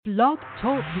Blog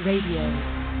Talk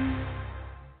Radio.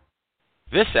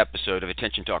 This episode of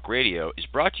Attention Talk Radio is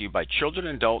brought to you by children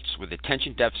and adults with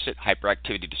attention deficit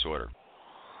hyperactivity disorder.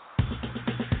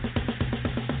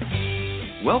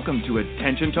 Welcome to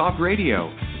Attention Talk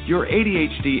Radio, your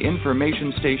ADHD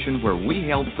information station where we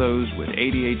help those with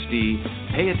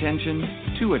ADHD pay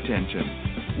attention to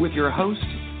attention. With your host,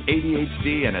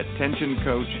 ADHD and attention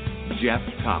coach, Jeff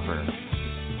Copper.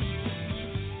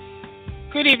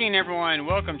 Good evening, everyone.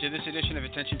 Welcome to this edition of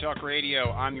Attention Talk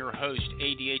Radio. I'm your host,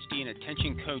 ADHD and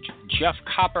attention coach, Jeff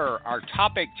Copper. Our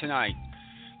topic tonight,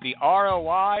 the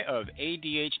ROI of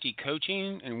ADHD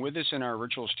Coaching. And with us in our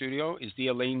virtual studio is the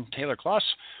Elaine Taylor-Kloss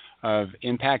of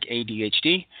Impact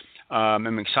ADHD.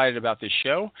 I'm excited about this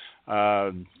show.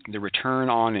 The return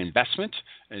on investment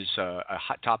is a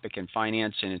hot topic in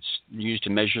finance, and it's used to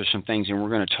measure some things. And we're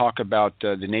going to talk about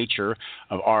the nature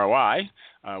of ROI,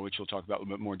 which we'll talk about a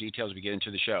little bit more details as we get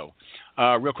into the show.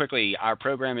 Real quickly, our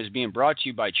program is being brought to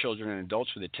you by children and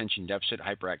adults with attention deficit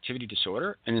hyperactivity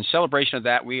disorder. And in celebration of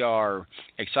that, we are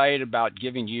excited about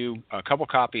giving you a couple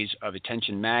copies of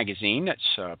Attention Magazine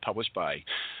that's published by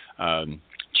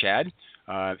Chad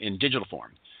in digital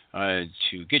form.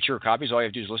 To get your copies, all you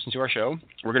have to do is listen to our show.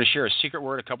 We're going to share a secret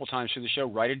word a couple times through the show.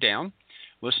 Write it down.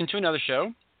 Listen to another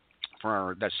show.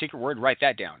 For that secret word, write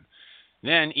that down.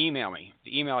 Then email me.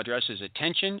 The email address is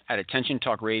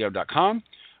attention@attentiontalkradio.com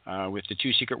with the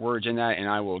two secret words in that, and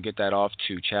I will get that off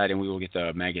to Chad, and we will get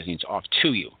the magazines off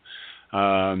to you.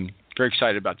 Very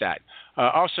excited about that.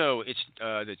 Also, it's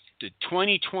the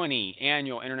 2020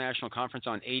 Annual International Conference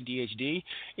on ADHD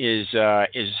is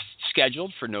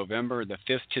scheduled for November the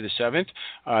 5th to the 7th.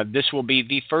 This will be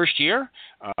the first year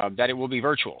that it will be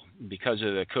virtual because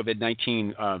of the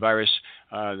COVID-19 virus.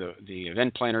 The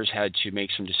event planners had to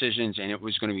make some decisions, and it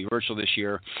was going to be virtual this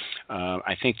year.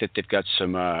 I think that they've got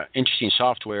some interesting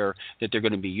software that they're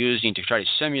going to be using to try to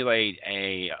simulate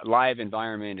a live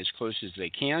environment as close as they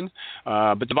can.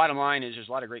 But the bottom line is there's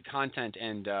a lot of great content,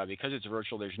 and because it's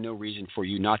virtual, there's no reason for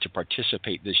you not to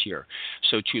participate this year.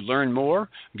 So to learn more,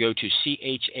 go to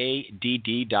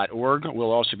chadd.org.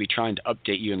 We'll also be trying to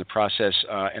update you in the process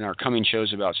in our coming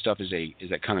shows about stuff as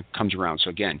that kind of comes around. So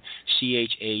again,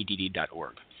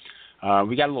 chadd.org.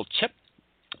 We got a little tip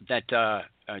that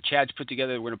Chad's put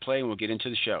together that we're going to play, and we'll get into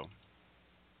the show.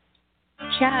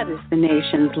 CHAD is the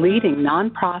nation's leading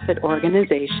nonprofit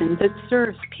organization that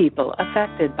serves people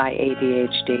affected by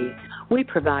ADHD. We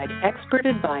provide expert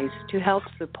advice to help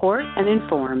support and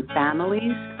inform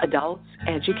families, adults,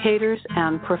 educators,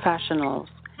 and professionals.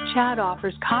 CHAD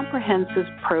offers comprehensive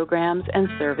programs and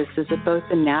services at both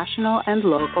the national and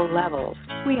local levels.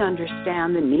 We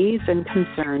understand the needs and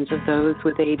concerns of those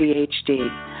with ADHD.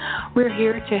 We're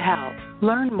here to help.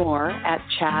 Learn more at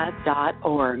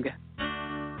chadd.org.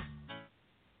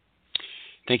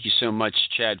 Thank you so much,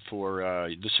 Chad, for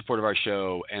the support of our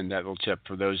show and that little tip.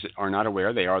 For those that are not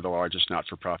aware, they are the largest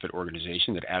not-for-profit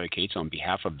organization that advocates on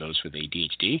behalf of those with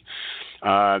ADHD.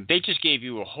 They just gave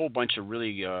you a whole bunch of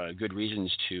really good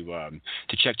reasons to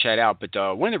check Chad out. But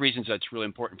one of the reasons that's really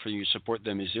important for you to support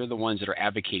them is they're the ones that are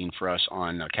advocating for us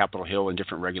on Capitol Hill and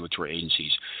different regulatory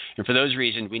agencies. And for those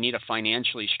reasons, we need a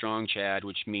financially strong Chad,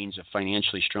 which means a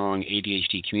financially strong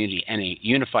ADHD community and a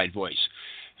unified voice.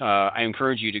 I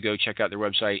encourage you to go check out their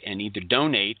website and either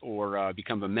donate or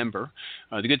become a member.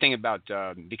 The good thing about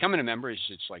becoming a member is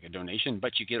it's like a donation,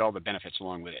 but you get all the benefits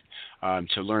along with it.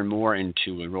 To learn more and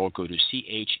to enroll, go to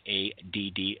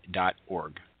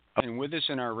chadd.org. And with us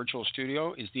in our virtual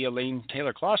studio is the Elaine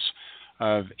Taylor-Kloss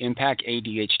of Impact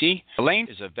ADHD. Elaine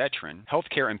is a veteran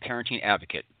healthcare and parenting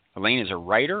advocate. Elaine is a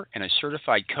writer and a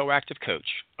certified coactive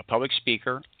coach, a public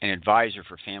speaker, and advisor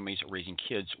for families raising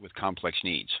kids with complex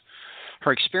needs.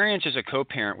 Her experience as a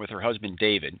co-parent with her husband,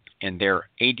 David, and their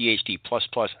ADHD++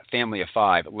 family of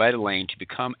 5 led Elaine to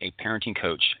become a parenting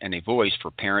coach and a voice for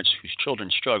parents whose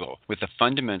children struggle with the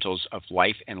fundamentals of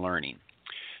life and learning.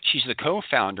 She's the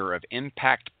co-founder of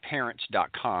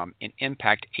ImpactParents.com and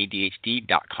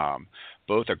ImpactADHD.com.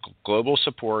 Both are global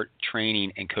support,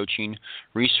 training, and coaching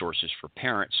resources for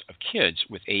parents of kids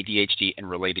with ADHD and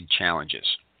related challenges.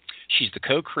 She's the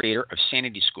co-creator of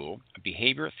Sanity School, a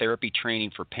behavior therapy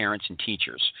training for parents and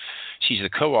teachers. She's the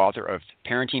co-author of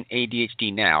Parenting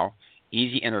ADHD Now,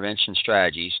 Easy Intervention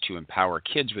Strategies to Empower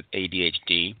Kids with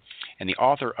ADHD, and the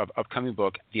author of upcoming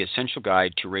book, The Essential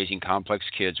Guide to Raising Complex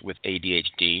Kids with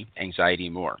ADHD, Anxiety,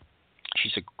 and More.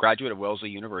 She's a graduate of Wellesley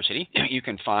University. You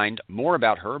can find more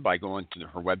about her by going to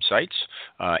her websites,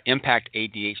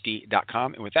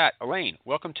 ImpactADHD.com. And with that, Elaine,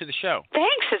 welcome to the show.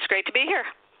 Thanks. It's great to be here.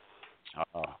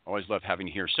 Always love having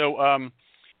you here. So,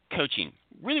 coaching.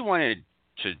 Really wanted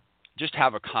to just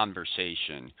have a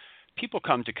conversation people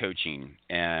come to coaching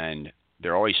and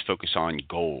they're always focused on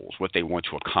goals, what they want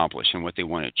to accomplish and what they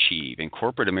want to achieve. And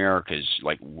corporate America is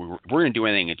like, we're going to do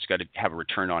anything, it's got to have a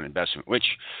return on investment, which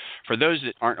for those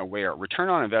that aren't aware, return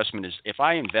on investment is if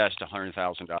I invest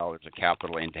 $100,000 of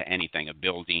capital into anything, a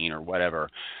building or whatever,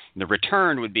 the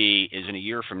return would be, is in a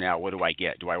year from now, what do I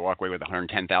get? Do I walk away with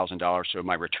 $110,000? So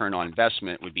my return on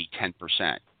investment would be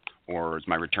 10%, or is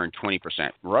my return 20%?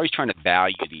 We're always trying to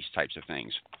value these types of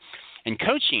things. And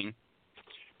coaching,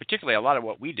 particularly a lot of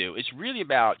what we do, is really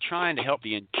about trying to help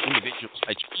the individuals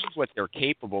achieve what they're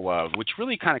capable of, which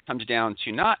really kind of comes down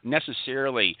to not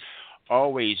necessarily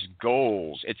always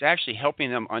goals. It's actually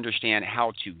helping them understand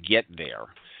how to get there.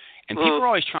 And people are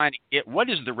always trying to get,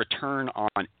 what is the return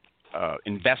on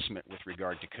investment with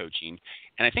regard to coaching?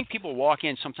 And I think people walk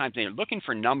in sometimes, they're looking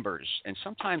for numbers, and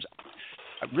sometimes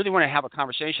I really want to have a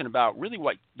conversation about really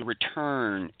what the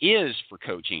return is for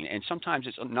coaching. And sometimes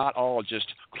it's not all just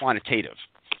quantitative.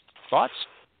 Thoughts?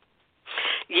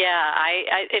 Yeah,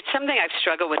 it's something I've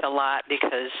struggled with a lot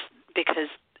because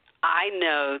I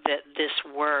know that this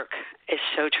work is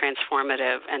so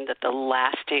transformative, and that the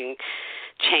lasting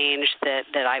change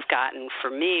that I've gotten for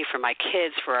me, for my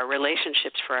kids, for our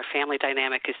relationships, for our family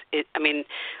dynamic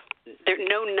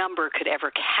no number could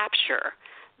ever capture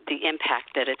the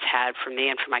impact that it's had for me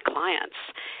and for my clients.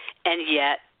 And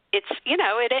yet, it's,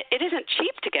 it isn't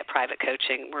cheap to get private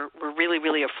coaching. We're really,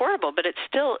 really affordable, but it's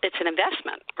an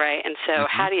investment, right? And so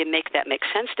how do you make that make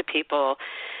sense to people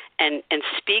and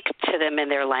speak to them in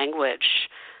their language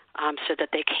so that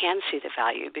they can see the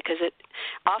value? Because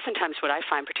oftentimes what I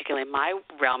find, particularly in my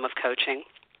realm of coaching,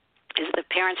 is that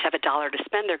parents have $1 to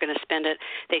spend, they're going to spend it.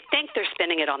 They think they're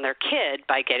spending it on their kid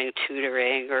by getting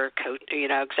tutoring or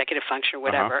executive function or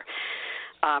whatever.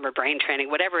 Or brain training,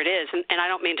 whatever it is. And I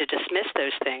don't mean to dismiss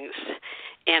those things.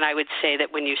 And I would say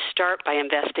that when you start by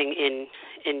investing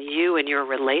in you and your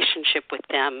relationship with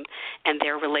them and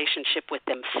their relationship with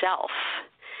themselves,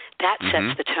 that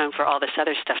sets the tone for all this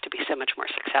other stuff to be so much more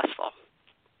successful.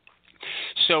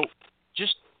 So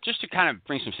just to kind of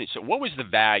bring some things, so what was the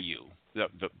value,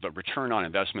 the return on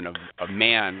investment of a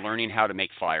man learning how to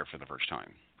make fire for the first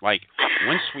time? Like,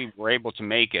 once we were able to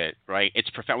make it, right,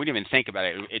 it's profound. We didn't even think about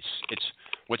it. It's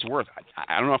what's worth.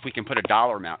 I don't know if we can put a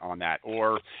dollar amount on that.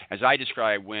 Or, as I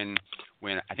described, when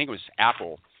I think it was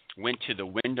Apple went to the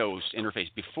Windows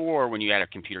interface. Before, when you had a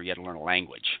computer, you had to learn a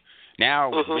language. Now,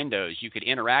 with Windows, you could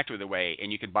interact with a way,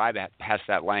 and you could buy that past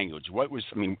that language.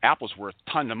 Apple's worth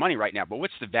a ton of money right now, but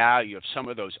what's the value of some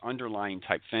of those underlying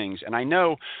type things? And I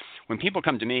know when people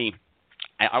come to me,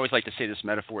 I always like to say this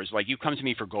metaphor is like, you come to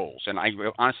me for goals, and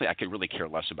honestly, I could really care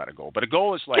less about a goal. But a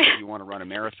goal is like if you want to run a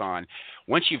marathon.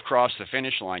 Once you've crossed the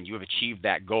finish line, you have achieved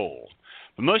that goal.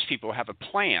 But most people have a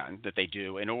plan that they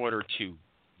do in order to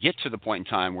get to the point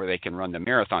in time where they can run the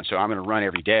marathon. So I'm going to run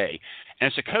every day.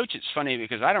 And as a coach, it's funny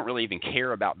because I don't really even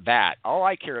care about that. All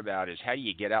I care about is how do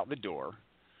you get out the door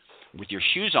with your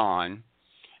shoes on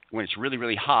when it's really,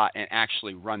 really hot and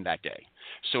actually run that day.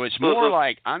 So it's more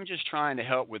like I'm just trying to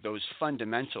help with those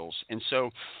fundamentals. And so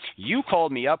you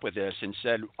called me up with this and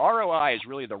said ROI is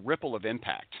really the ripple of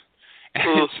impact.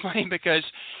 And it's funny because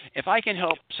if I can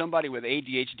help somebody with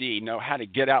ADHD know how to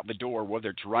get out the door, whether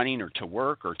it's running or to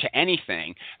work or to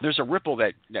anything, there's a ripple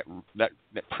that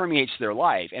permeates their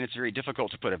life, and it's very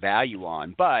difficult to put a value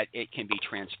on, but it can be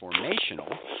transformational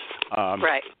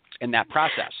in that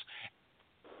process.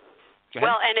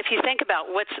 Well, and if you think about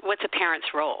what's a parent's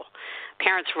role,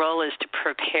 parents' role is to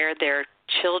prepare their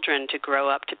children to grow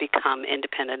up to become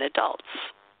independent adults.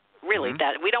 Really,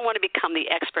 that we don't want to become the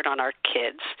expert on our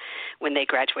kids when they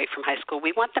graduate from high school.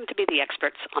 We want them to be the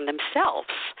experts on themselves.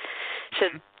 So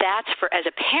as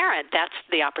a parent, that's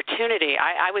the opportunity.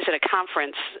 I was at a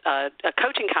conference, a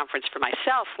coaching conference for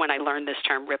myself when I learned this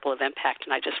term, ripple of impact,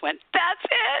 and I just went, that's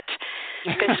it.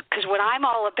 Because what I'm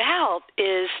all about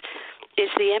is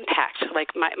the impact.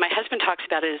 Like my husband talks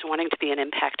about it as wanting to be an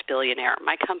impact billionaire.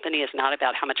 My company is not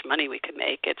about how much money we can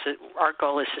make. Our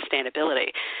goal is sustainability.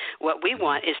 What we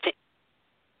want is to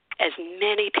as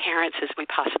many parents as we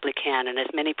possibly can and as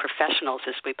many professionals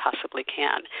as we possibly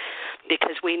can,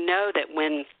 because we know that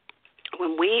when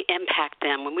we impact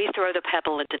them, when we throw the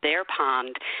pebble into their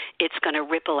pond, it's going to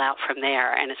ripple out from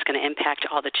there, and it's going to impact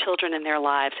all the children in their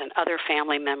lives and other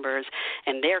family members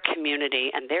and their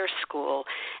community and their school.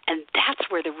 And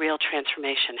that's where the real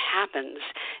transformation happens,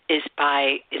 is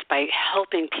by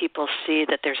helping people see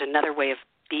that there's another way of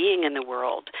being in the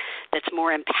world that's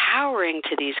more empowering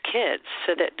to these kids,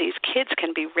 so that these kids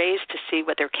can be raised to see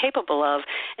what they're capable of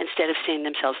instead of seeing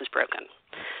themselves as broken.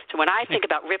 So when I think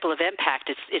about ripple of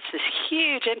impact, it's this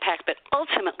huge impact, but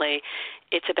ultimately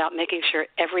it's about making sure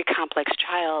every complex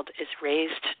child is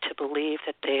raised to believe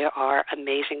that they are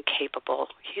amazing, capable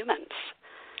humans.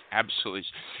 Absolutely.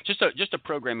 Just a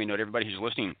programming note, everybody who's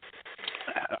listening.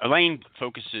 Elaine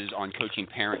focuses on coaching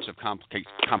parents of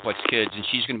complex kids, and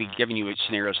she's going to be giving you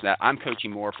scenarios that I'm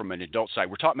coaching more from an adult side.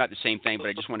 We're talking about the same thing, but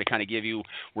I just want to kind of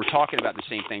we're talking about the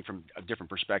same thing from a different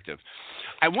perspective.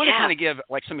 I want to kind of give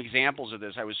like some examples of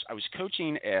this. I was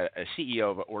coaching a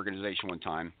CEO of an organization one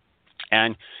time,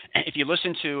 and if you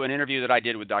listen to an interview that I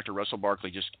did with Dr. Russell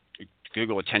Barkley, just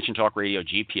Google Attention Talk Radio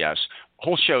GPS.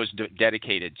 Whole show is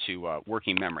dedicated to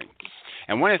working memory.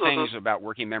 And one of the things about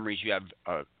working memory is you have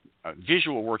a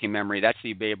visual working memory. That's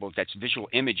that's visual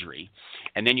imagery.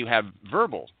 And then you have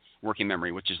verbal working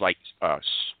memory, which is like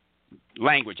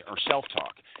language or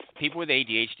self-talk. People with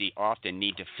ADHD often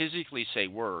need to physically say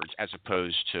words as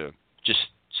opposed to just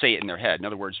say it in their head. In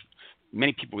other words,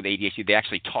 many people with ADHD, they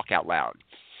actually talk out loud.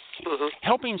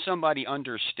 Helping somebody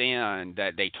understand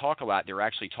that they talk a lot, they're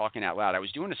actually talking out loud. I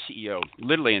was doing a CEO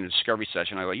literally in a discovery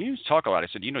session. I was like, you talk a lot. I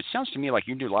said, it sounds to me like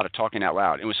you do a lot of talking out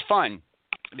loud. It was fun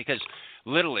because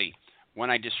literally when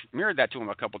I just mirrored that to him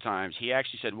a couple times, he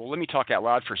actually said, well, let me talk out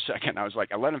loud for a second. I was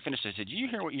like, I let him finish. I said, did you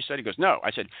hear what you said? He goes, no.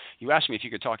 I said, you asked me if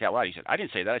you could talk out loud. He said, I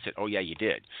didn't say that. I said, oh, yeah, you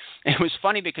did. And it was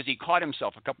funny because he caught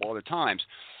himself a couple other times.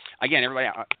 Again, everybody,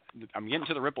 I'm getting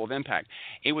to the ripple of impact.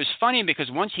 It was funny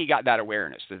because once he got that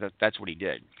awareness, that's what he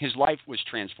did, his life was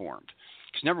transformed.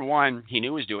 Because number one, he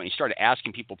knew what he was doing. He started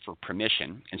asking people for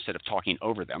permission instead of talking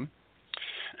over them.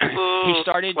 He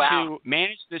started to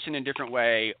manage this in a different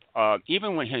way.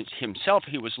 Even when himself,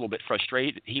 he was a little bit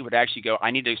frustrated, he would actually go,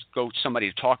 I need to go to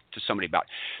somebody to talk to somebody about.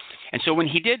 And so when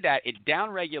he did that, it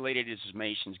downregulated his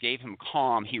emotions, gave him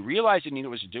calm. He realized he knew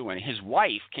what he was doing. His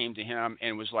wife came to him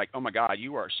and was like, oh, my God,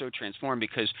 you are so transformed,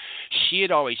 because she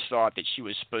had always thought that she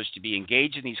was supposed to be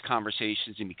engaged in these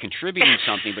conversations and be contributing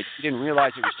something, but she didn't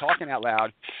realize it was talking out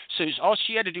loud. So all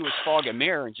she had to do was fog a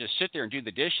mirror and just sit there and do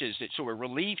the dishes. So it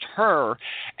relieved her.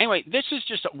 Anyway, this is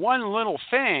just one little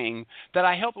thing that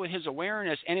I helped with his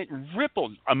awareness, and it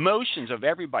rippled emotions of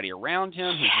everybody around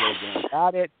him who's really going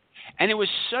at it. And it was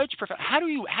such profound. How do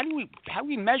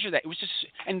we measure that? It was just,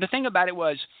 and the thing about it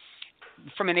was,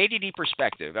 from an ADD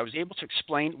perspective, I was able to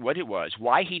explain what it was,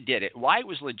 why he did it, why it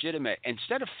was legitimate.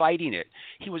 Instead of fighting it,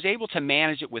 he was able to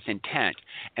manage it with intent.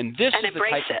 And this is the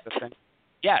type of thing.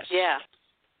 Yes. Yeah.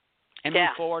 And move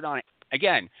forward on it.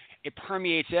 Again, it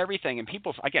permeates everything. And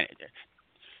people, again,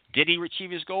 did he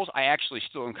achieve his goals? I actually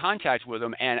still in contact with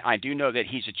him, and I do know that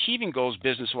he's achieving goals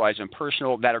business-wise and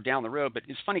personal that are down the road. But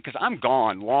it's funny because I'm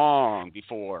gone long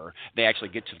before they actually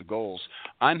get to the goals.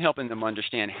 I'm helping them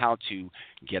understand how to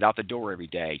get out the door every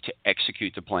day, to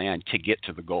execute the plan, to get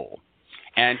to the goal.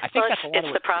 And I think that's a lot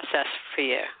it's the process for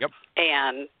you. Yep.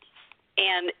 And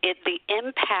the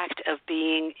impact of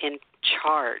being in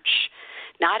charge,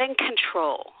 not in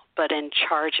control, but in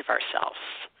charge of ourselves.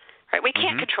 Right? We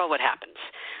can't control what happens.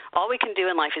 All we can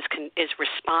do in life is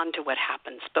respond to what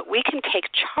happens, but we can take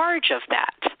charge of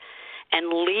that and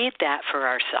lead that for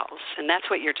ourselves. And that's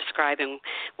what you're describing.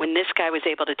 When this guy was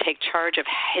able to take charge of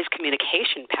his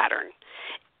communication pattern,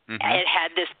 it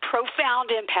had this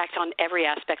profound impact on every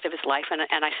aspect of his life, and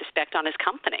I suspect on his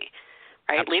company.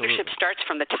 Right? Absolutely. Leadership starts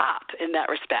from the top in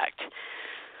that respect.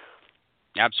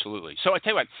 Absolutely. So I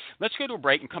tell you what, let's go to a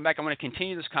break and come back. I want to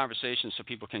continue this conversation so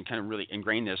people can kind of really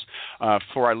ingrain this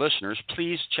for our listeners.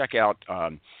 Please check out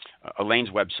Elaine's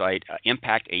website,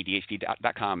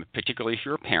 impactadhd.com, particularly if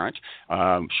you're a parent.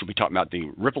 She'll be talking about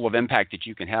the ripple of impact that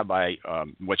you can have by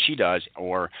what she does.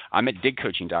 Or I'm at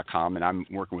digcoaching.com, and I'm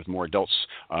working with more adults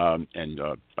and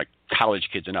like college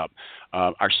kids and up.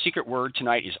 Our secret word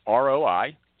tonight is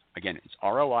ROI. Again, it's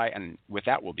ROI, and with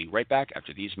that, we'll be right back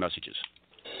after these messages.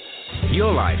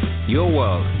 Your life, your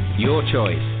world, your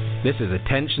choice. This is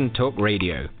Attention Talk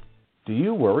Radio. Do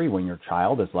you worry when your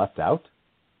child is left out?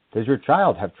 Does your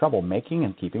child have trouble making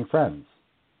and keeping friends?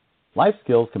 Life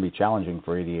skills can be challenging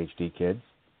for ADHD kids.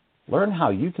 Learn how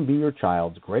you can be your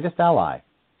child's greatest ally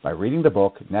by reading the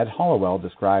book Ned Hollowell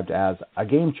described as a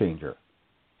game changer,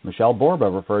 Michelle Borba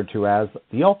referred to as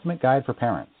the ultimate guide for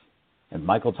parents, and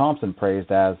Michael Thompson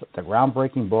praised as the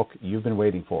groundbreaking book you've been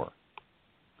waiting for.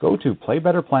 Go to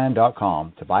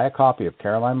playbetterplan.com to buy a copy of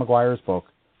Caroline McGuire's book,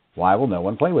 Why Will No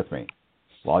One Play With Me?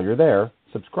 While you're there,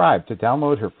 subscribe to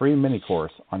download her free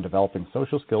mini-course on developing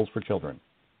social skills for children.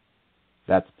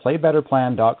 That's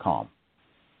playbetterplan.com.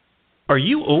 Are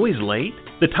you always late?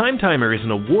 The Time Timer is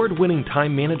an award-winning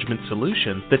time management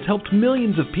solution that's helped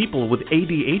millions of people with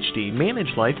ADHD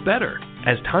manage life better.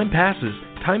 As time passes,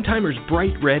 Time Timer's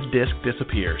bright red disc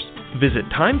disappears. Visit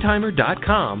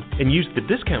timetimer.com and use the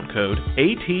discount code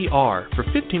ATR for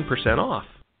 15% off.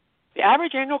 The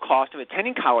average annual cost of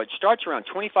attending college starts around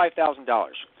 $25,000.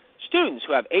 Students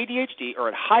who have ADHD are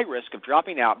at high risk of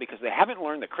dropping out because they haven't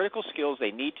learned the critical skills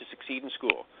they need to succeed in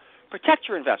school. Protect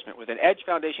your investment with an EDGE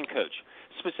Foundation coach,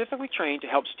 specifically trained to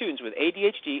help students with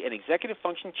ADHD and executive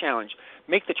function challenge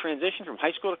make the transition from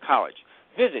high school to college.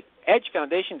 Visit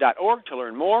edgefoundation.org to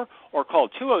learn more or call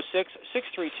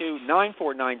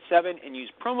 206-632-9497 and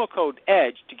use promo code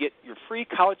EDGE to get your free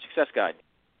college success guide.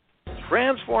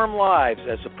 Transform lives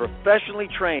as a professionally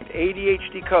trained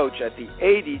ADHD coach at the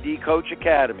ADD Coach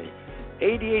Academy.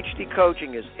 ADHD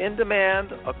coaching is in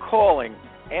demand, a calling,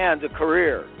 and a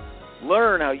career.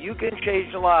 Learn how you can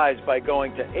change lives by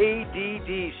going to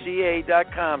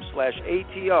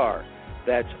addca.com/ATR.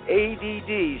 That's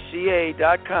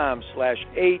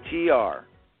addca.com/ATR.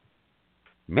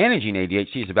 Managing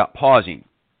ADHD is about pausing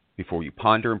before you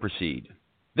ponder and proceed.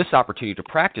 This opportunity to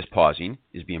practice pausing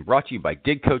is being brought to you by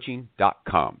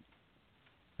digcoaching.com.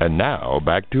 And now,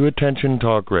 back to Attention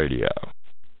Talk Radio.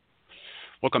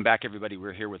 Welcome back, everybody.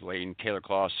 We're here with Elaine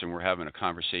Taylor-Klaus, and we're having a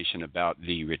conversation about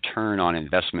the return on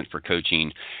investment for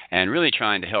coaching and really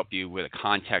trying to help you with a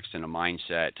context and a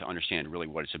mindset to understand really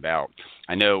what it's about.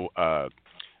 I know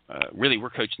really we're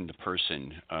coaching the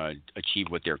person achieve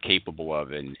what they're capable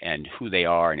of and who they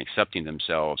are and accepting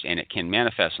themselves, and it can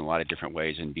manifest in a lot of different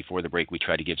ways. And before the break, we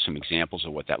try to give some examples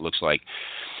of what that looks like.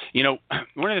 You know,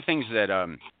 one of the things that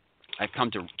I've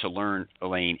come to learn,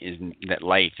 Elaine, is that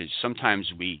life is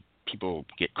sometimes people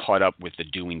get caught up with the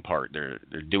doing part. They're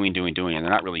doing, and they're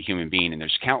not really human being. And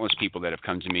there's countless people that have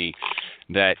come to me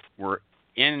that were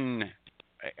in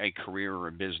a career or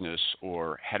a business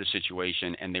or had a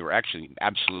situation, and they were actually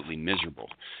absolutely miserable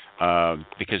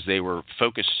because they were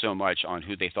focused so much on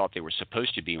who they thought they were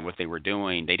supposed to be and what they were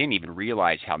doing. They didn't even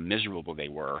realize how miserable they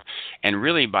were. And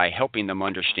really, by helping them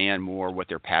understand more what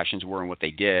their passions were and what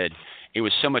they did, it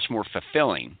was so much more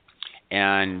fulfilling.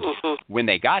 And when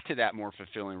they got to that more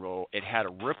fulfilling role, it had a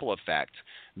ripple effect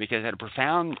because it had a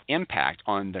profound impact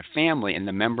on the family and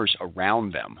the members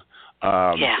around them.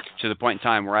 To the point in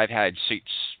time where I've had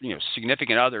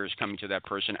significant others coming to that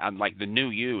person. I'm like, the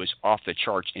new you is off the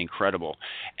charts, incredible.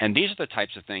 And these are the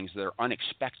types of things that are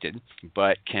unexpected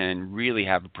but can really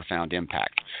have a profound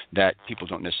impact that people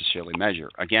don't necessarily measure.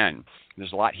 Again,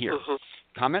 there's a lot here.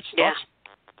 Comments? Yeah. Thoughts?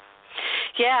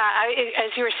 Yeah,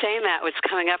 as you were saying that, what's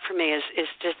coming up for me is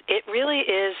just it really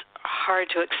is hard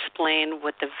to explain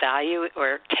what the value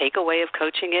or takeaway of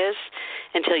coaching is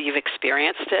until you've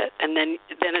experienced it, and then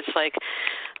it's like,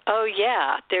 oh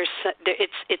yeah,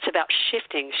 it's about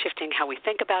shifting how we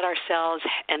think about ourselves,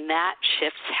 and that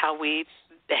shifts how we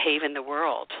behave in the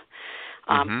world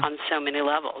on so many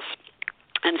levels.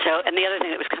 And the other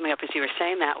thing that was coming up as you were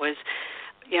saying that was,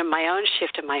 my own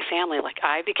shift in my family. Like,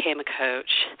 I became a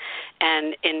coach,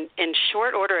 and in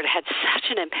short order, it had such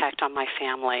an impact on my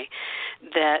family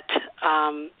that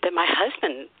my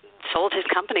husband sold his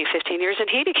company 15 years and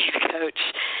he became a coach.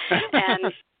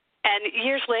 And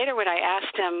years later, when I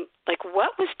asked him, like,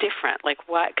 what was different? Like,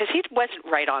 what? Because he wasn't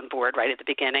right on board right at the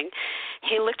beginning.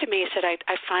 He looked at me and said, I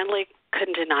finally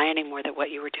couldn't deny anymore that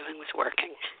what you were doing was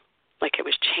working. Like, it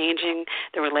was changing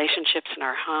the relationships in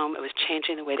our home. It was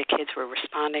changing the way the kids were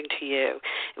responding to you.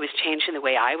 It was changing the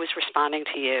way I was responding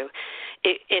to you.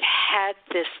 It had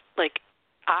this, like,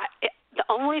 the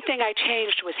only thing I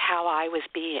changed was how I was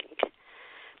being.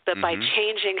 But by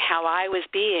changing how I was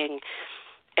being,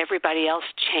 everybody else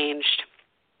changed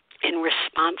in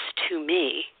response to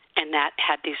me, and that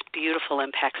had these beautiful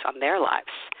impacts on their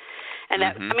lives. And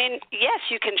that, I mean, yes,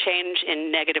 you can change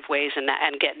in negative ways and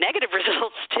get negative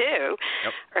results too,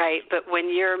 right? But when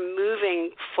you're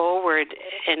moving forward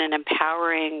in an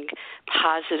empowering,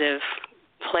 positive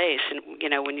place, and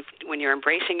when you're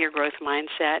embracing your growth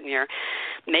mindset and you're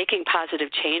making positive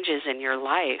changes in your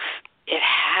life, it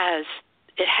has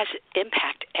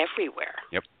impact everywhere.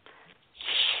 Yep.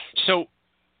 So,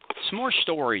 some more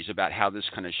stories about how this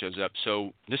kind of shows up.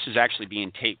 So this is actually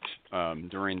being taped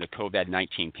during the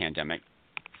COVID-19 pandemic.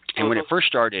 And when it first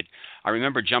started, I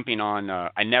remember jumping on,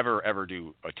 I never ever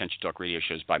do Attention Talk radio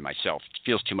shows by myself. It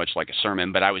feels too much like a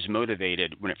sermon, but I was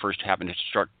motivated when it first happened to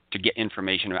start to get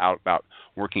information out about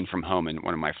working from home in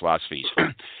one of my philosophies.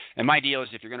 And my deal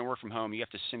is if you're going to work from home, you have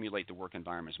to simulate the work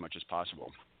environment as much as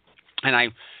possible. And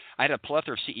I I had a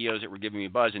plethora of CEOs that were giving me a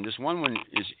buzz, and this one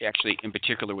is actually in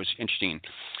particular was interesting.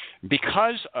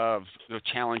 Because of the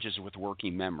challenges with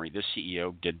working memory, this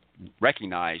CEO did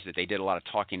recognize that they did a lot of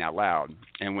talking out loud.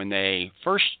 And when they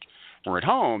first were at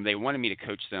home, they wanted me to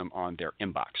coach them on their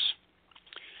inbox.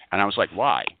 And I was like,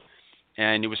 why?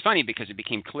 And it was funny because it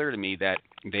became clear to me that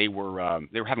they were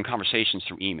having conversations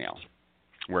through email,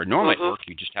 where normally at work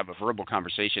you just have a verbal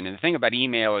conversation. And the thing about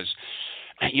email is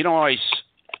you don't always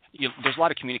there's a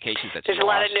lot of communications that's there's lost. A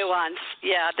lot of nuance,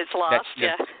 that's lost.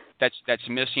 That's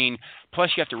missing.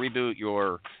 Plus, you have to reboot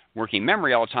your working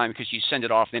memory all the time because you send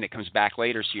it off, then it comes back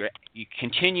later. So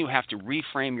you have to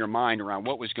reframe your mind around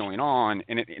what was going on.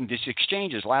 And this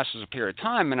exchanges lasts a period of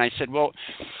time. And I said, well,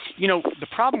 the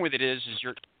problem with it is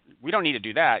we don't need to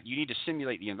do that. You need to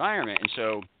simulate the environment. And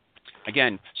so,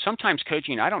 again, sometimes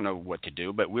coaching, I don't know what to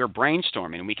do, but we're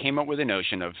brainstorming, and we came up with a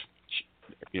notion of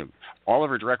all of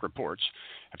our direct reports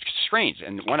have screens.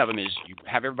 And one of them is you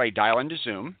have everybody dial into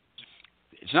Zoom.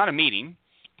 It's not a meeting.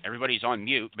 Everybody's on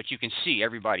mute, but you can see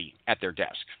everybody at their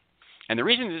desk. And the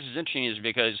reason this is interesting is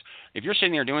because if you're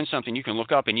sitting there doing something, you can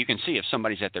look up and you can see if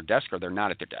somebody's at their desk or they're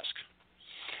not at their desk.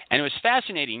 And it was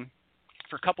fascinating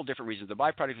for a couple different reasons. The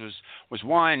byproduct was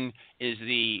one is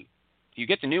you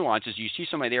get the nuances. You see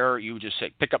somebody there, you just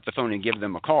say, pick up the phone and give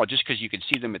them a call just because you can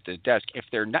see them at the desk. If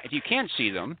you can't see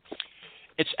them,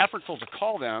 it's effortful to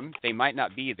call them. They might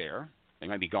not be there. They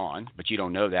might be gone, but you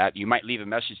don't know that. You might leave a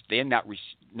message. They not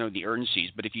know the urgencies.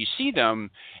 But if you see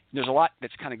them, there's a lot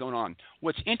that's kind of going on.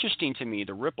 What's interesting to me,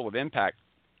 the ripple of impact,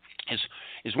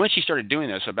 is when she started doing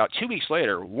this, about 2 weeks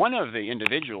later, one of the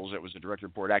individuals that was the direct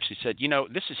report actually said,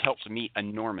 this has helped me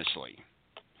enormously.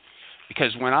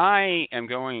 Because when I am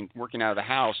working out of the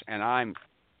house and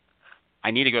I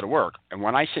need to go to work, and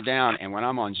when I sit down and when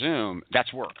I'm on Zoom,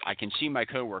 that's work. I can see my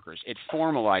coworkers. It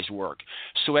formalized work.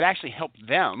 So it actually helped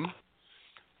them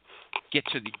get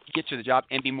to the job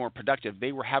and be more productive.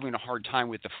 They were having a hard time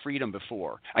with the freedom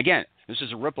before. Again, this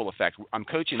is a ripple effect. I'm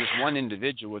coaching this one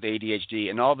individual with ADHD,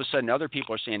 and all of a sudden other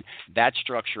people are saying that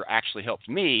structure actually helped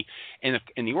me in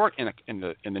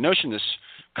the notion of this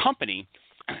company,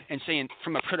 and saying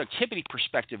from a productivity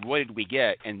perspective, what did we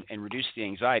get and reduce the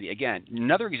anxiety? Again,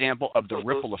 another example of the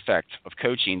ripple effect of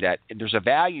coaching, that there's a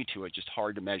value to it, just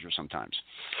hard to measure sometimes.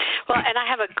 Well, and I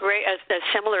have a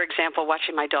similar example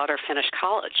watching my daughter finish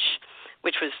college,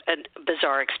 which was a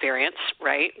bizarre experience,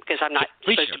 right? Because I'm not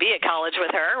supposed to be at college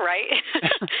with her, right?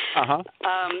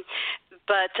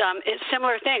 But it's a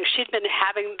similar thing. She'd been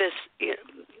having this,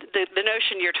 the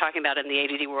notion you're talking about in the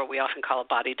ADD world, we often call a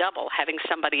body double. Having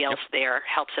somebody else there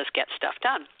helps us get stuff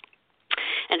done.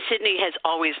 And Sydney has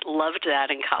always loved that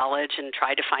in college and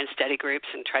tried to find study groups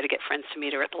and try to get friends to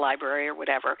meet her at the library or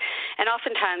whatever. And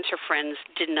oftentimes her friends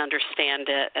didn't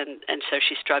understand it, and so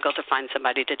she struggled to find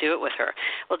somebody to do it with her.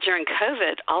 Well, during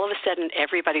COVID, all of a sudden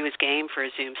everybody was game for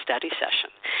a Zoom study session.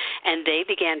 And they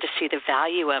began to see the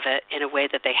value of it in a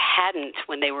way that they hadn't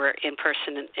when they were in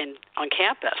person on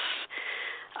campus.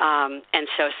 And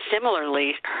so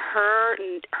similarly, her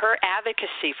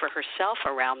advocacy for herself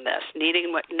around this,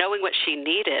 knowing what she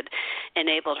needed,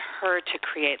 enabled her to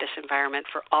create this environment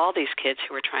for all these kids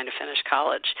who were trying to finish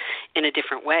college in a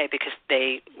different way, because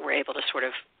they were able to sort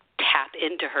of tap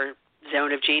into her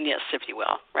zone of genius, if you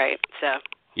will, right? So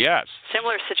yes,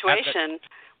 similar situation,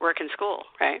 work and school,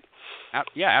 right?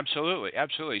 Yeah, absolutely.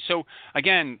 So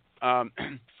again,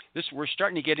 we're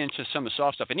starting to get into some of the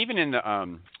soft stuff, and even in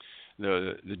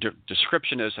the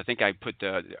description is, I think I put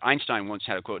Einstein once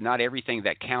had a quote, not everything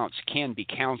that counts can be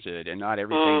counted, and not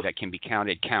everything that can be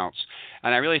counted counts.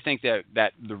 And I really think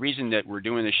that the reason that we're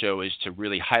doing the show is to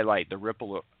really highlight the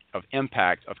ripple of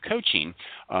impact of coaching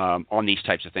on these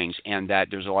types of things, and that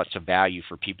there's lots of value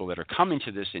for people that are coming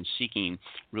to this and seeking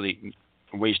really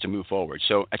ways to move forward.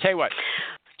 So I tell you what,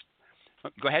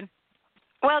 go ahead.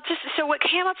 Well, so what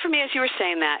came up for me as you were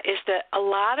saying that is that a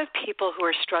lot of people who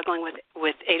are struggling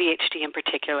with ADHD in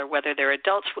particular, whether they're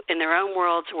adults in their own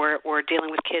worlds or dealing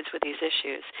with kids with these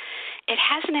issues, it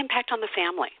has an impact on the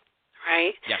family,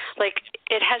 right? Yes. Like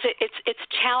it's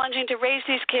challenging to raise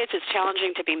these kids. It's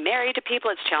challenging to be married to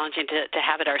people. It's challenging to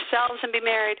have it ourselves and be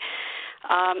married.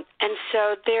 And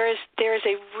so there is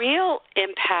a real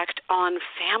impact on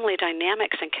family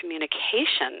dynamics and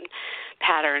communication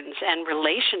patterns and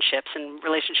relationships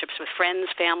with friends,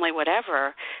 family,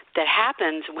 whatever, that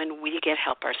happens when we get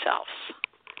help ourselves.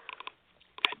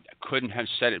 I couldn't have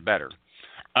said it better.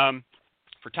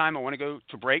 For time, I want to go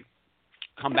to break.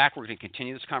 Come back. We're going to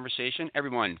continue this conversation.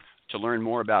 Everyone, to learn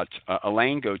more about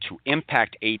Elaine, go to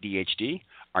Impact ADHD.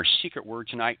 Our secret word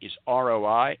tonight is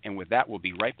ROI, and with that, we'll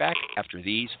be right back after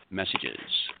these messages.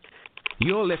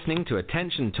 You're listening to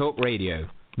Attention Talk Radio.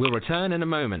 We'll return in a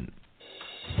moment.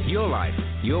 Your life,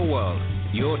 your world,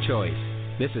 your choice.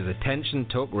 This is Attention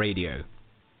Talk Radio.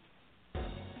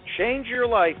 Change your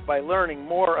life by learning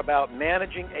more about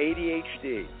managing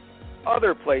ADHD.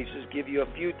 Other places give you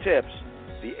a few tips.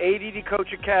 The ADD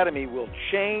Coach Academy will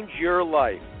change your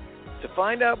life. To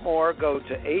find out more, go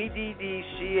to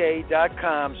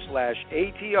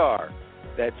addca.com/ATR.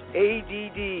 That's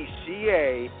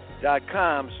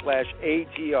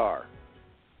addca.com/ATR.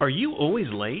 Are you always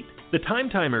late? The Time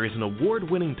Timer is an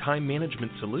award-winning time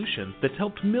management solution that's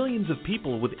helped millions of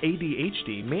people with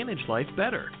ADHD manage life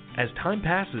better. As time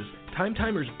passes, Time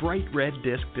Timer's bright red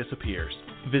disc disappears.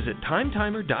 Visit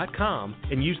timetimer.com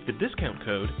and use the discount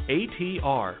code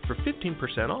ATR for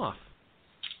 15% off.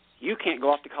 You can't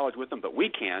go off to college with them, but we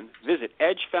can. Visit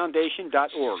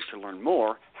edgefoundation.org to learn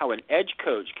more how an EDGE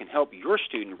coach can help your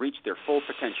student reach their full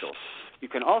potential. You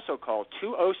can also call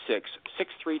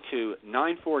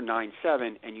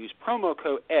 206-632-9497 and use promo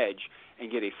code EDGE and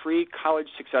get a free college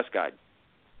success guide.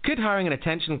 Could hiring an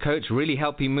attention coach really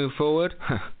help you move forward?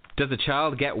 Does a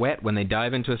child get wet when they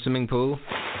dive into a swimming pool?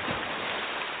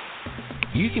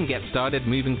 You can get started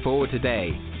moving forward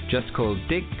today. Just call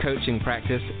Dig Coaching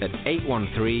Practice at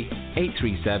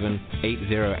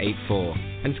 813-837-8084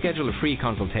 and schedule a free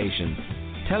consultation.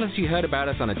 Tell us you heard about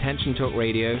us on Attention Talk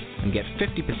Radio and get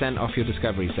 50% off your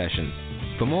discovery session.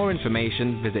 For more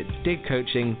information, visit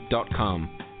digcoaching.com.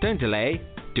 Don't delay,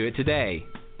 do it today.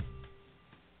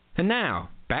 And now,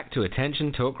 back to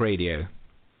Attention Talk Radio.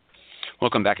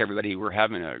 Welcome back, everybody. We're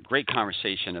having a great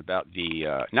conversation about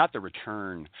the not the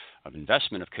return of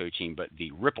investment of coaching, but the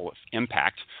ripple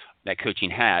impact that coaching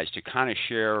has, to kind of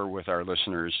share with our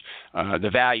listeners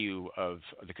the value of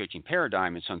the coaching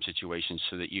paradigm in some situations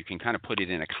so that you can kind of put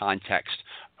it in a context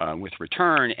with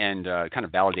return and kind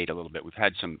of validate a little bit. We've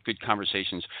had some good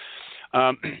conversations.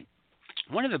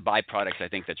 One of the byproducts I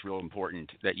think that's real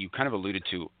important that you kind of alluded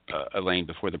to, Elaine,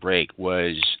 before the break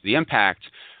was the impact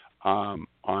on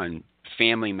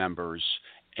family members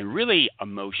and really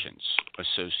emotions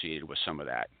associated with some of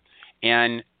that.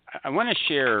 And I want to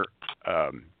share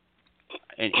an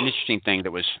interesting thing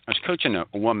that was, I was coaching a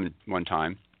woman one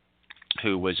time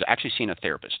who was actually seeing a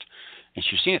therapist, and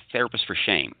she was seeing a therapist for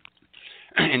shame.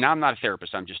 And I'm not a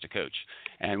therapist, I'm just a coach.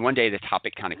 And one day the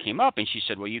topic kind of came up, and she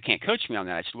said, well, you can't coach me on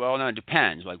that. I said, well, no, it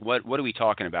depends. Like, what are we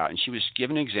talking about? And she was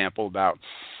giving an example about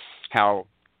how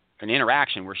an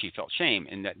interaction where she felt shame,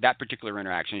 and that particular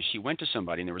interaction, she went to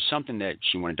somebody, and there was something that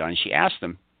she wanted done, and she asked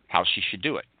them how she should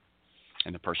do it.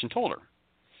 And the person told her.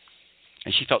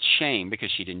 And she felt shame because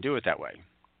she didn't do it that way.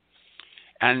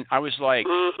 And I was like,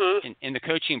 in the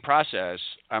coaching process,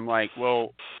 I'm like,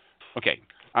 well, okay,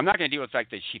 I'm not going to deal with the fact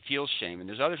that she feels shame, and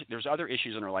there's other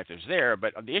issues in her life that's there,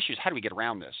 but the issue is how do we get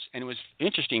around this? And it was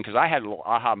interesting because I had a little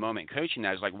aha moment in coaching that.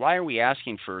 I was like, why are we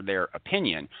asking for their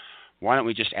opinion? Why don't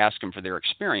we just ask them for their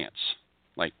experience?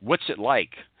 Like, what's it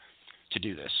like to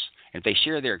do this? If they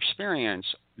share their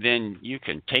experience, then you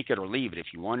can take it or leave it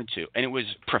if you wanted to. And it was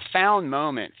a profound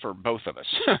moment for both of us.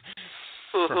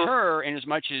 For her, in as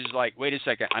much as like, wait a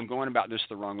second, I'm going about this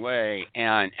the wrong way.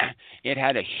 And it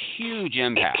had a huge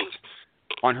impact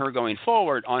on her going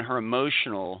forward, on her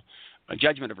emotional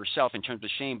judgment of herself in terms of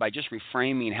shame by just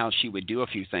reframing how she would do a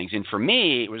few things. And for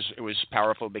me, it was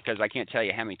powerful because I can't tell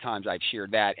you how many times I've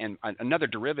shared that. And another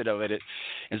derivative of it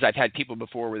is I've had people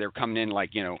before where they're coming in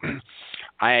like, you know,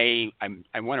 I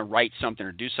want to write something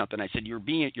or do something. I said, you're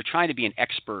trying to be an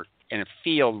expert in a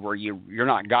field where you're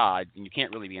not God and you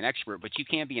can't really be an expert, but you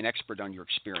can be an expert on your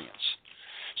experience.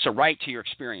 So write to your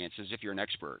experience as if you're an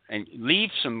expert and leave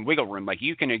some wiggle room. Like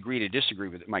you can agree to disagree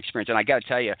with my experience. And I got to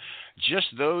tell you, just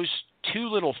those two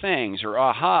little things or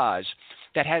ahas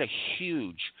that had a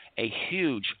huge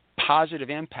positive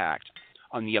impact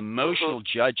on the emotional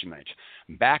judgment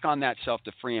back on that self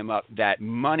to free him up. That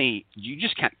money you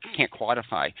just can't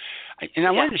quantify. And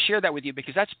I wanted to share that with you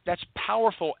because that's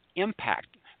powerful impact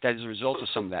that is a result of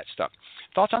some of that stuff.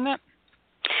 Thoughts on that?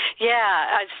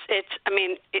 Yeah,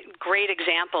 great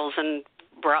examples and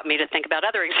brought me to think about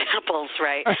other examples,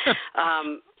 right?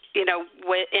 You know,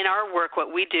 in our work,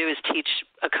 what we do is teach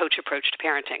a coach approach to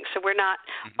parenting. So we're not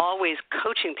always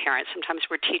coaching parents. Sometimes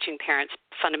we're teaching parents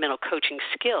fundamental coaching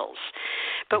skills.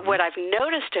 But what I've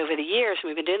noticed over the years, and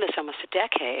we've been doing this almost a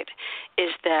decade, is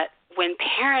that when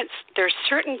parents, there's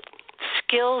certain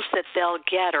skills that they'll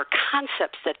get or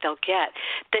concepts that they'll get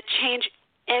that change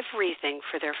everything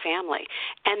for their family.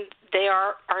 And they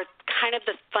are kind of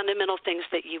the fundamental things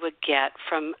that you would get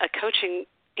from a coaching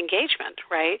engagement,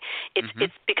 right? It's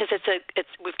because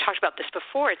we've talked about this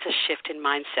before. It's a shift in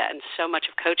mindset, and so much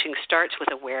of coaching starts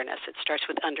with awareness. It starts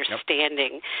with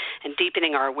understanding and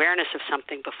deepening our awareness of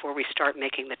something before we start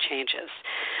making the changes.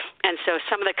 And so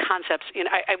some of the concepts,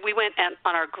 we went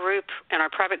on our group, in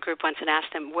our private group once, and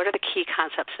asked them, what are the key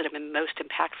concepts that have been most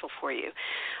impactful for you?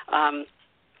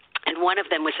 And one of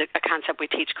them was a concept we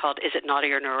teach called, is it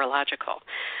naughty or neurological?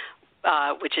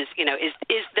 Which is,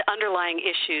 is the underlying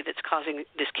issue that's causing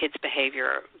this kid's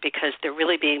behavior because they're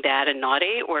really being bad and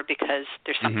naughty, or because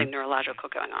there's something neurological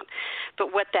going on.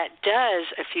 But what that does,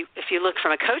 if you look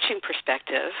from a coaching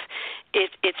perspective,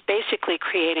 it's basically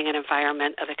creating an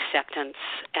environment of acceptance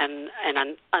and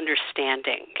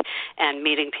understanding and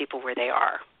meeting people where they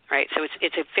are, right? So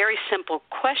it's a very simple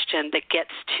question that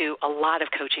gets to a lot of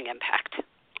coaching impact,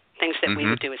 things that we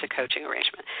would do as a coaching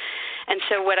arrangement. And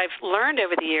so what I've learned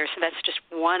over the years, so that's just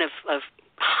one of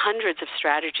hundreds of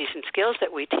strategies and skills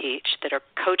that we teach that are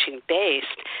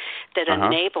coaching-based that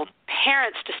enable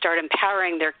parents to start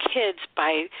empowering their kids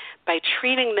by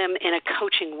treating them in a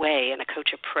coaching way, in a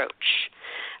coach approach.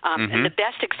 And the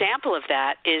best example of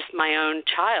that is my own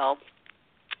child,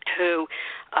 who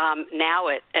now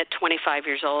at 25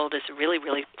 years old is a really,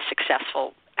 really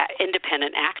successful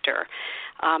independent actor,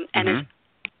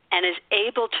 and is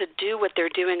able to do what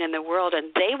they're doing in the world,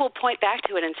 and they will point back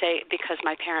to it and say, because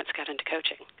my parents got into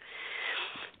coaching.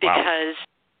 Because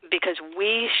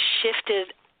we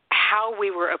shifted how we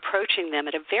were approaching them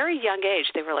at a very young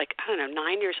age. They were 9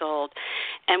 years old,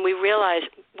 and we realized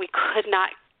we could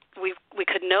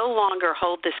no longer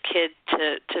hold this kid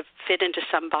to fit into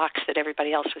some box that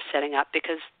everybody else was setting up,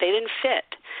 because they didn't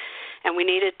fit. And we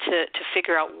needed to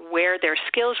figure out where their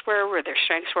skills were, where their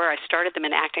strengths were. I started them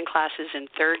in acting classes in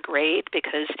 3rd grade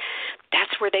because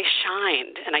that's where they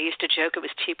shined. And I used to joke it was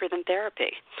cheaper than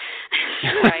therapy,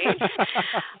 right?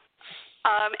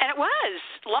 And it was.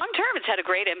 Long term, it's had a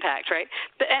great impact, right?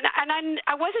 But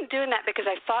I wasn't doing that because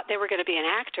I thought they were going to be an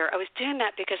actor. I was doing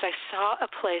that because I saw a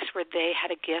place where they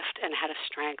had a gift and had a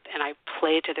strength, and I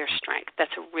played to their strength.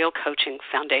 That's a real coaching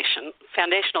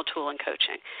foundational tool in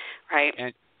coaching, right?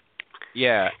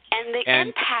 And the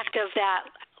impact of that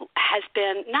has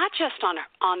been not just on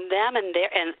them and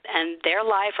their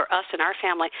life, or us and our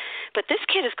family, but this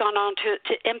kid has gone on to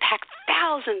impact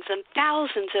thousands and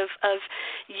thousands of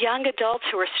young adults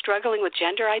who are struggling with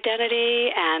gender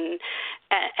identity and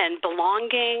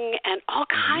belonging and all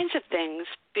kinds of things,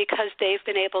 because they've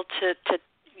been able to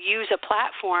use a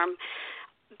platform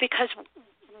because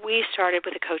we started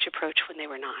with a coach approach when they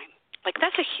were 9.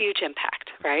 That's a huge impact,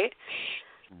 right?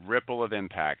 Ripple of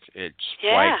impact. It's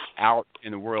out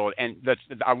in the world, and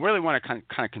I really want to kind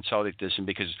of consolidate this, and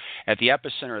because at the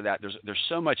epicenter of that, there's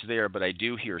so much there, but I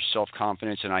do hear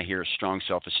self-confidence and I hear strong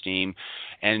self-esteem.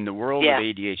 And in the world of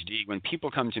ADHD, when people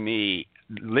come to me,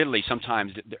 literally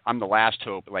sometimes I'm the last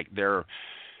hope. They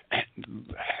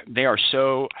are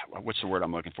so, what's the word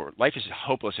I'm looking for? Life is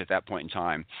hopeless at that point in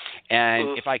time.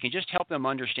 And if I can just help them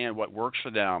understand what works for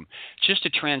them, just to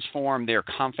transform their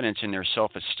confidence and their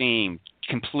self-esteem,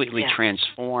 completely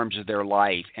transforms their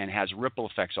life and has ripple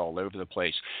effects all over the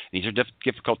place. These are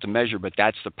difficult to measure, but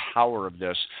that's the power of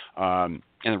this in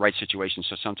the right situation.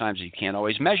 So sometimes you can't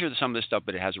always measure some of this stuff,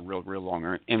 but it has a real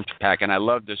longer impact. And I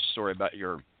love this story about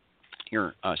your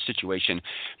situation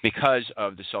because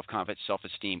of the self-confidence,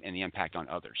 self-esteem, and the impact on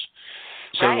others.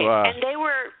 So, right. And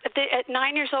at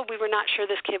 9 years old, we were not sure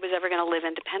this kid was ever going to live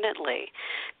independently,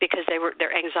 because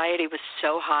their anxiety was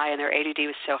so high and their ADD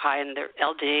was so high and their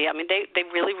LD. I mean, they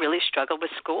really, really struggled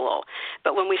with school.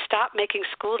 But when we stopped making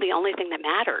school the only thing that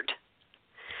mattered,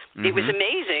 it was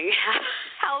amazing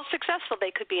how successful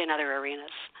they could be in other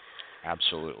arenas.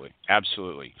 Absolutely.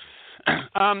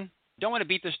 Don't want to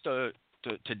beat this to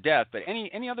death, but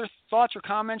any other thoughts or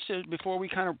comments before we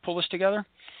kind of pull this together?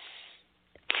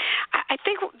 I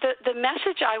think the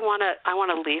message I want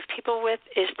to leave people with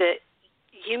is that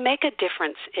you make a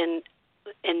difference in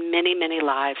many, many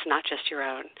lives, not just your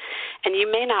own. And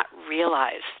you may not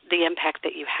realize the impact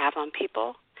that you have on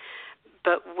people,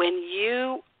 but when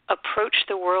you approach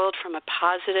the world from a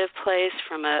positive place,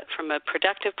 from a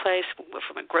productive place,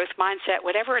 from a growth mindset,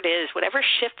 whatever it is, whatever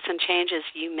shifts and changes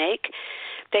you make,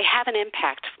 they have an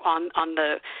impact on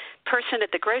the person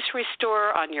at the grocery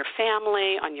store, on your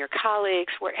family, on your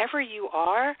colleagues, wherever you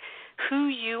are. Who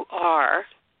you are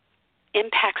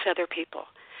impacts other people.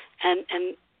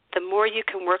 And the more you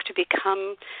can work to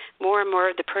become more and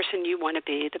more the person you want to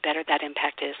be, the better that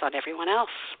impact is on everyone else.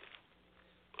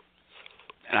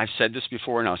 And I've said this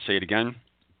before, and I'll say it again.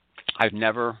 I've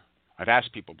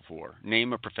asked people before,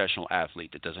 name a professional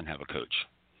athlete that doesn't have a coach.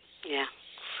 Yeah.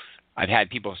 I've had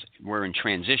people, we're in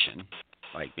transition,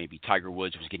 like maybe Tiger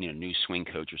Woods was getting a new swing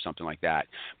coach or something like that.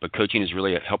 But coaching is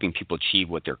really helping people achieve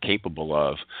what they're capable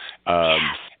of.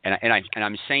 And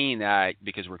I'm saying that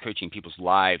because we're coaching people's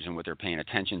lives and what they're paying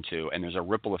attention to, and there's a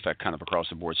ripple effect kind of across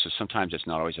the board. So sometimes it's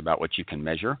not always about what you can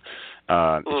measure.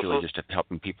 It's really just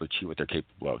helping people achieve what they're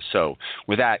capable of. So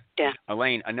with that,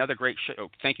 Elaine, another great show.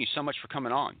 Thank you so much for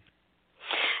coming on.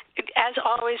 As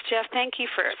always, Jeff, thank you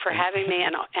for having me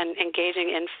and engaging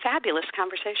in fabulous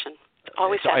conversation.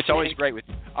 Always it's always great.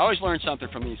 I always learn something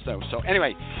from these shows. So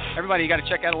anyway, everybody, you got to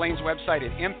check out Elaine's website at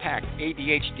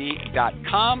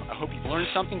impactadhd.com. I hope you've learned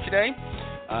something today.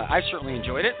 I certainly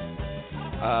enjoyed it.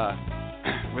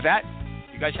 With that,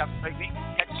 you guys have a great week.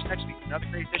 Catch us next week for another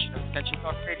great edition of Attention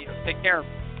Talk Radio. Take care.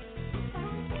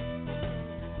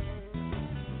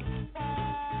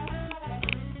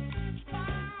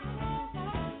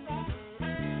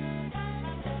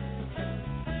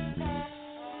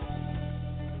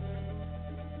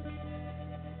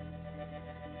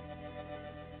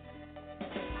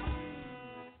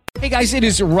 Hey guys, it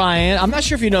is Ryan. I'm not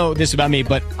sure if you know this about me,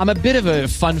 but I'm a bit of a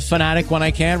fun fanatic when I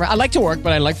can. I like to work,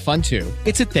 but I like fun too.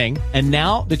 It's a thing. And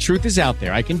now the truth is out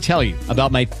there. I can tell you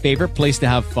about my favorite place to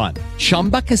have fun.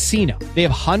 Chumba Casino. They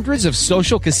have hundreds of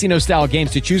social casino style games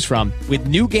to choose from with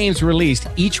new games released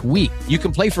each week. You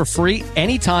can play for free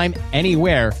anytime,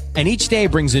 anywhere. And each day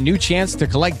brings a new chance to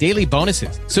collect daily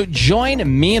bonuses. So join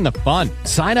me in the fun.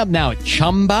 Sign up now at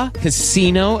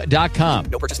ChumbaCasino.com.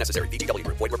 No purchase necessary. VGW.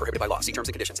 Void where prohibited by law. See terms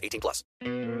and conditions. 18+.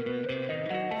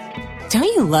 Don't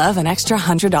you love an extra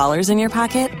 $100 in your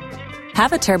pocket?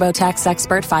 Have a TurboTax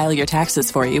expert file your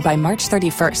taxes for you by March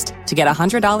 31st to get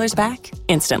 $100 back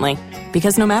instantly.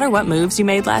 Because no matter what moves you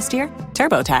made last year,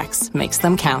 TurboTax makes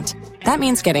them count. That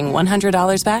means getting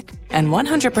 $100 back and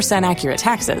 100% accurate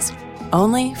taxes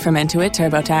only from Intuit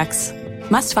TurboTax.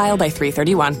 Must file by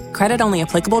 3/31. Credit only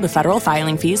applicable to federal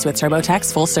filing fees with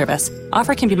TurboTax full service.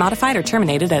 Offer can be modified or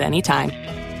terminated at any time.